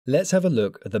Let's have a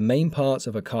look at the main parts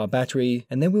of a car battery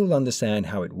and then we'll understand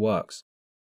how it works.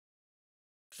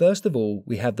 First of all,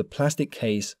 we have the plastic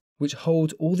case which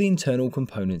holds all the internal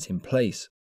components in place.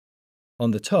 On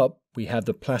the top, we have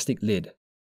the plastic lid,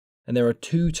 and there are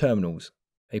two terminals,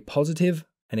 a positive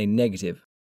and a negative.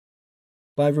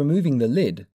 By removing the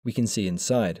lid, we can see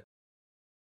inside.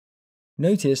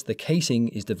 Notice the casing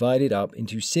is divided up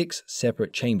into 6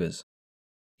 separate chambers,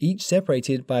 each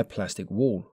separated by a plastic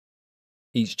wall.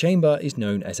 Each chamber is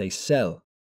known as a cell.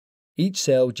 Each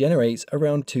cell generates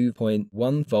around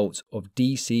 2.1 volts of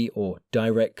DC or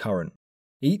direct current.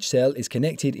 Each cell is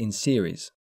connected in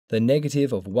series. The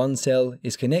negative of one cell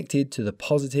is connected to the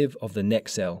positive of the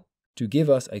next cell to give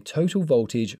us a total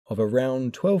voltage of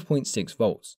around 12.6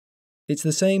 volts. It's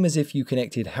the same as if you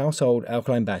connected household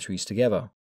alkaline batteries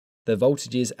together. The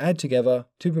voltages add together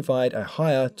to provide a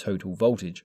higher total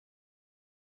voltage.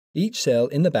 Each cell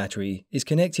in the battery is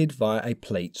connected via a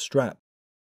plate strap.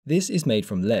 This is made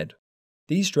from lead.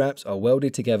 These straps are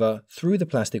welded together through the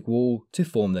plastic wall to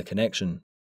form the connection.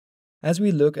 As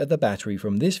we look at the battery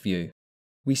from this view,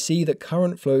 we see that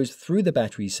current flows through the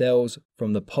battery cells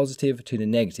from the positive to the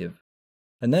negative,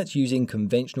 and that's using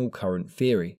conventional current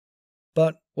theory.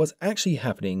 But what's actually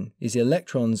happening is the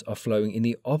electrons are flowing in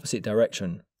the opposite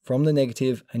direction, from the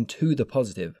negative and to the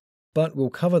positive. But we'll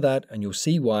cover that and you'll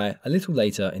see why a little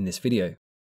later in this video.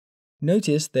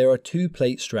 Notice there are 2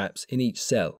 plate straps in each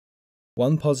cell,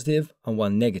 one positive and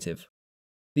one negative.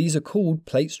 These are called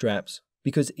plate straps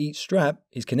because each strap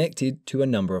is connected to a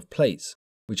number of plates,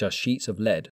 which are sheets of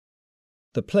lead.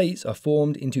 The plates are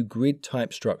formed into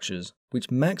grid-type structures, which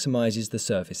maximizes the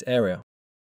surface area.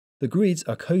 The grids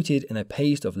are coated in a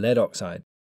paste of lead oxide.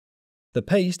 The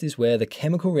paste is where the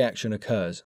chemical reaction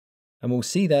occurs, and we'll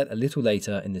see that a little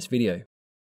later in this video.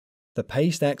 The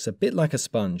paste acts a bit like a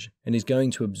sponge and is going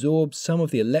to absorb some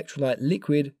of the electrolyte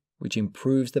liquid, which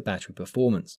improves the battery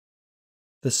performance.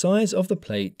 The size of the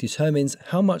plate determines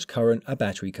how much current a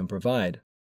battery can provide,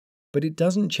 but it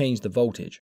doesn't change the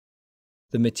voltage.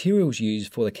 The materials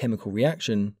used for the chemical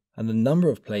reaction and the number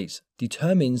of plates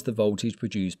determines the voltage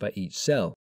produced by each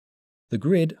cell. The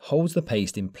grid holds the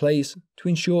paste in place to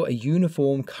ensure a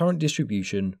uniform current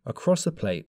distribution across the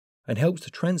plate and helps to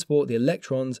transport the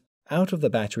electrons out of the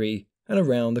battery and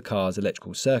around the car's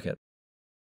electrical circuit.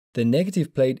 The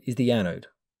negative plate is the anode,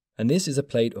 and this is a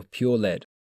plate of pure lead,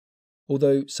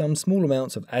 although some small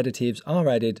amounts of additives are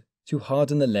added to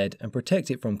harden the lead and protect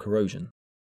it from corrosion.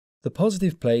 The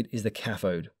positive plate is the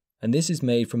cathode, and this is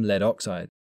made from lead oxide.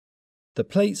 The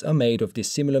plates are made of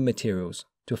dissimilar materials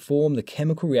to form the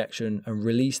chemical reaction and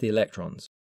release the electrons.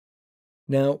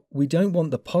 Now, we don't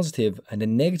want the positive and the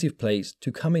negative plates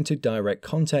to come into direct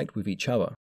contact with each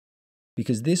other,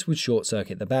 because this would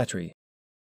short-circuit the battery.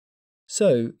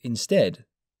 So, instead,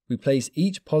 we place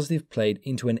each positive plate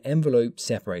into an envelope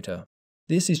separator.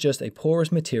 This is just a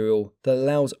porous material that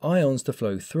allows ions to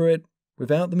flow through it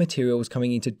without the materials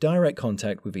coming into direct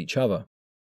contact with each other.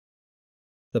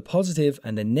 The positive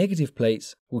and the negative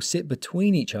plates will sit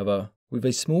between each other with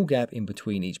a small gap in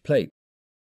between each plate.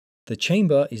 The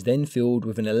chamber is then filled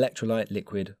with an electrolyte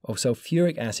liquid of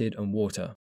sulfuric acid and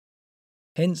water.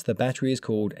 Hence, the battery is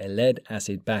called a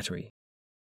lead-acid battery.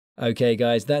 Okay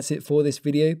guys, that's it for this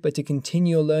video, but to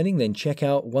continue your learning then check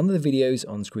out one of the videos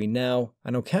on screen now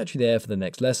and I'll catch you there for the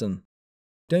next lesson.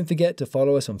 Don't forget to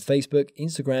follow us on Facebook,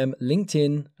 Instagram,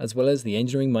 LinkedIn, as well as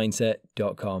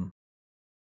theengineeringmindset.com.